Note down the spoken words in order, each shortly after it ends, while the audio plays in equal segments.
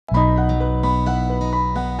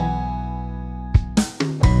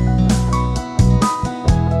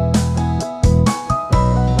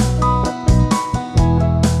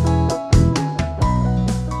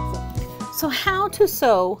to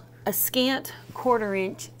sew a scant 1/4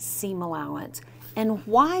 inch seam allowance. And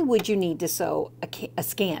why would you need to sew a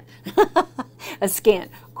scant a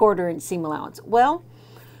scant 1/4 inch seam allowance? Well,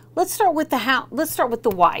 let's start with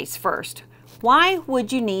the whys first. Why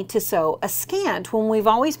would you need to sew a scant when we've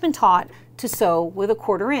always been taught to sew with a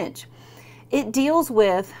 1/4 inch? It deals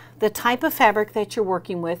with the type of fabric that you're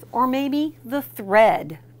working with, or maybe the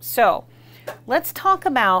thread. So let's talk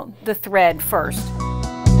about the thread first.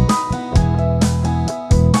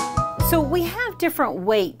 So we have different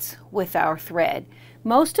weights with our thread.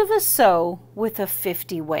 Most of us sew with a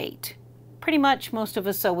 50 weight. Pretty much most of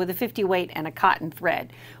us sew with a 50 weight and a cotton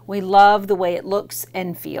thread. We love the way it looks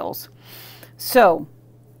and feels. So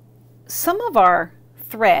some of our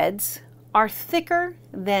threads are thicker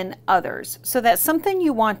than others. So that's something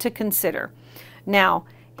you want to consider. Now,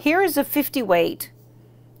 here is a 50 weight.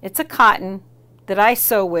 It's a cotton that I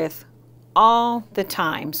sew with all the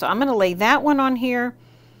time. So I'm going to lay that one on here,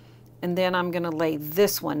 and then I'm going to lay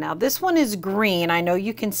this one. Now this one is green. I know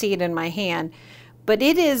you can see it in my hand, but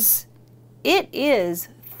it is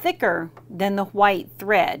thicker than the white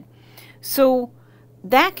thread. So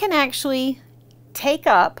that can actually take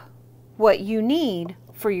up what you need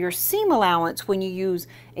for your seam allowance when you use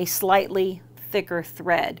a slightly thicker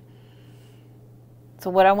thread. So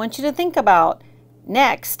what I want you to think about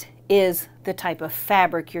next is the type of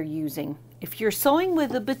fabric you're using. If you're sewing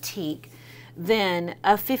with a batik, then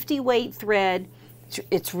a 50 weight thread,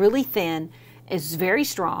 it's really thin, is very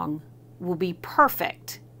strong, will be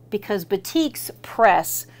perfect, because batiks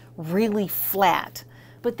press really flat.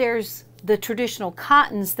 But there's the traditional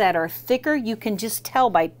cottons that are thicker. You can just tell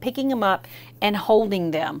by picking them up and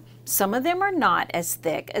holding them. Some of them are not as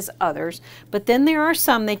thick as others, but then there are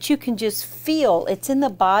some that you can just feel. It's in the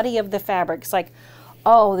body of the fabric. It's like,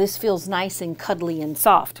 oh, this feels nice and cuddly and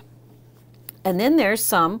soft. And then there's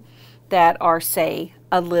some that are, say,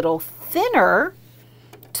 a little thinner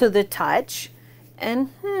to the touch, and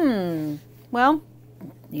well,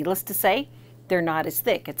 needless to say, they're not as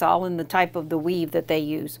thick. It's all in the type of the weave that they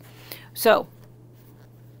use. So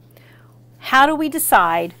how do we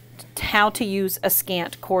decide how to use a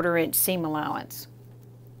scant 1/4 inch seam allowance?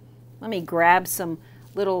 Let me grab some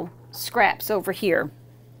little scraps over here.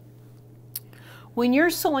 When you're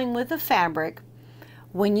sewing with a fabric,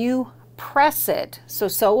 when you press it, so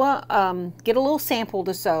get a little sample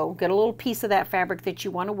to sew, get a little piece of that fabric that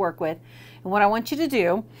you want to work with, and what I want you to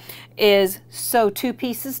do is sew 2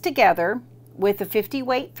 pieces together with a 50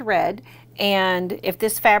 weight thread. And if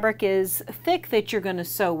this fabric is thick that you're going to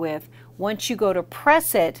sew with, once you go to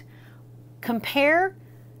press it, compare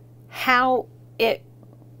how it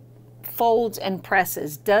folds and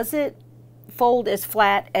presses. Does it fold as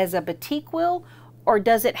flat as a batik will, or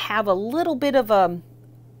does it have a little bit of a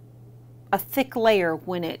thick layer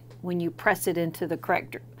when you press it into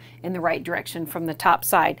in the right direction from the top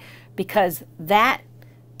side? Because that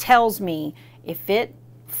tells me if it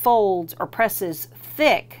folds or presses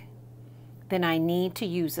thick, then I need to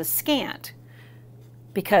use a scant,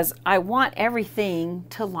 because I want everything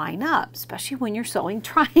to line up, especially when you're sewing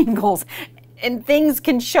triangles and things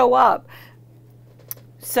can show up.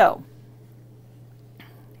 So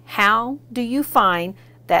how do you find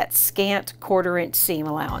that scant 1/4 inch seam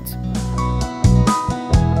allowance?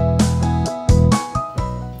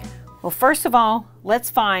 Well, first of all, let's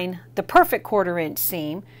find the perfect 1/4 inch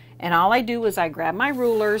seam. And all I do is I grab my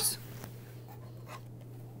rulers,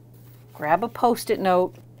 grab a Post-it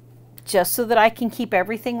note, just so that I can keep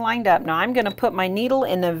everything lined up. Now I'm going to put my needle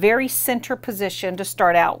in the very center position to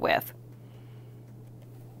start out with.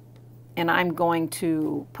 And I'm going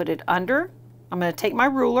to put it under. I'm going to take my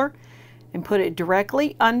ruler and put it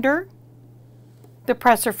directly under the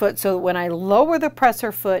presser foot, so that when I lower the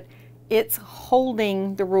presser foot, it's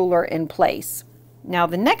holding the ruler in place. Now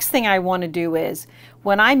the next thing I want to do is,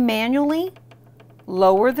 when I manually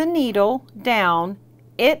lower the needle down,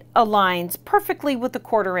 it aligns perfectly with the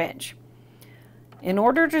 1/4 inch. In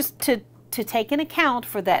order just to take an account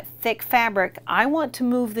for that thick fabric, I want to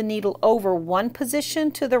move the needle over 1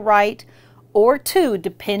 position to the right, or 2,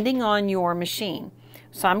 depending on your machine.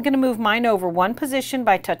 So I'm going to move mine over 1 position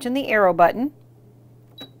by touching the arrow button.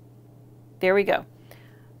 There we go.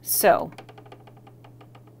 So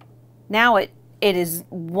now it is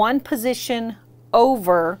 1 position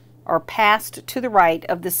over or past to the right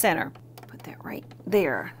of the center. Put that right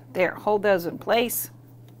there. There, hold those in place.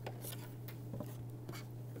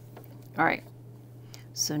 All right,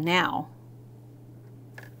 so now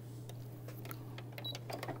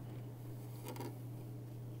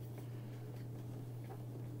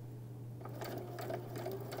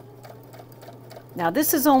Now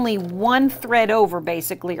this is only one thread over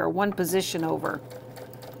basically, or one position over.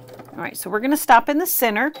 All right, so we're going to stop in the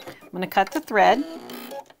center. I'm going to cut the thread.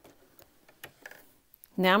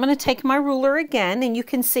 Now I'm going to take my ruler again, and you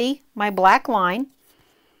can see my black line.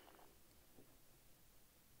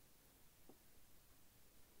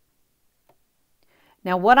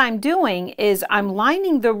 Now what I'm doing is I'm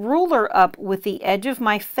lining the ruler up with the edge of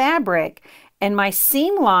my fabric, and my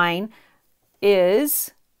seam line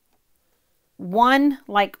is one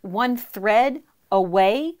thread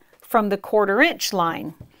away from the 1/4 inch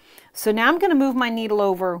line. So now I'm going to move my needle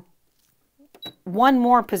over one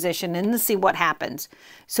more position and see what happens.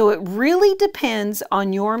 So it really depends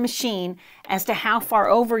on your machine as to how far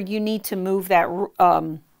over you need to move that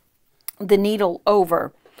the needle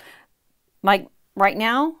over. Like right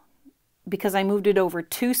now, because I moved it over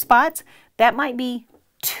 2 spots, that might be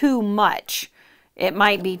too much. It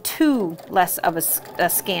might be too less of a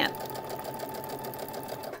scant.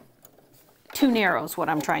 Too narrow is what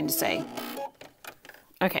I'm trying to say.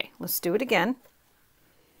 Okay, let's do it again.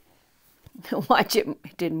 Watch it,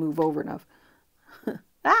 it didn't move over enough.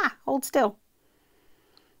 Ah, hold still.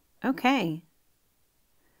 Okay.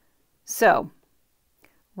 So,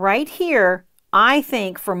 right here, I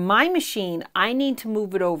think for my machine, I need to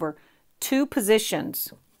move it over 2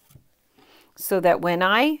 positions so that when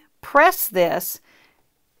I press this,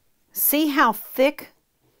 see how thick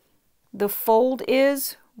the fold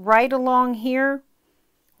is right along here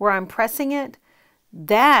where I'm pressing it?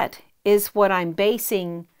 That is what I'm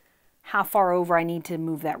basing how far over I need to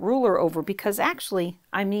move that ruler over, because actually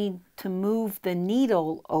I need to move the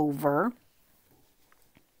needle over,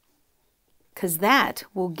 because that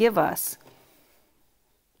will give us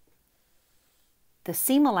the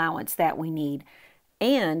seam allowance that we need.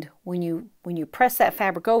 And when you press that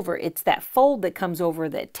fabric over, it's that fold that comes over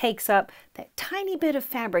that takes up that tiny bit of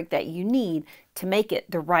fabric that you need to make it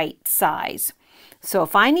the right size. So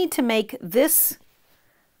if I need to make this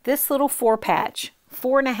little 4 patch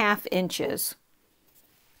 4.5 inches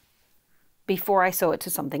before I sew it to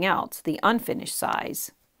something else, the unfinished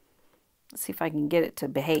size. Let's see if I can get it to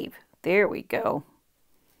behave. There we go.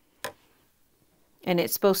 And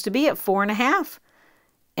it's supposed to be at 4.5,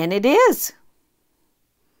 and it is.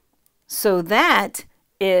 So that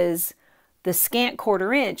is the scant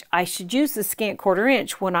 1/4 inch. I should use the scant 1/4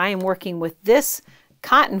 inch when I am working with this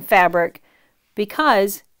cotton fabric,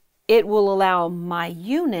 because it will allow my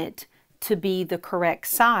unit to be the correct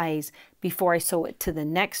size before I sew it to the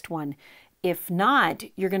next one. If not,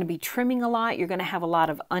 you're going to be trimming a lot. You're going to have a lot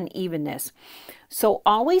of unevenness. So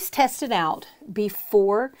always test it out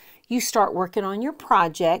before you start working on your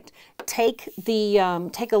project. Take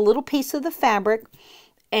a little piece of the fabric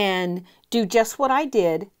and do just what I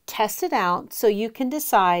did. Test it out so you can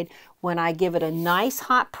decide, when I give it a nice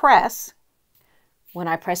hot press, when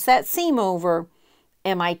I press that seam over,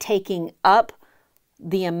 am I taking up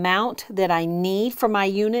the amount that I need for my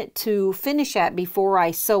unit to finish at before I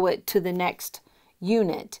sew it to the next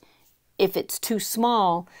unit? If it's too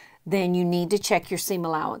small, then you need to check your seam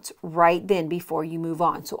allowance right then before you move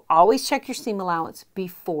on. So always check your seam allowance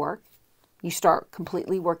before you start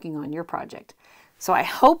completely working on your project. So I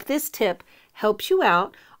hope this tip helps you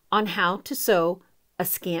out on how to sew a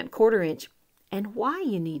scant 1/4 inch and why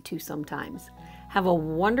you need to sometimes. Have a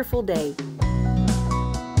wonderful day.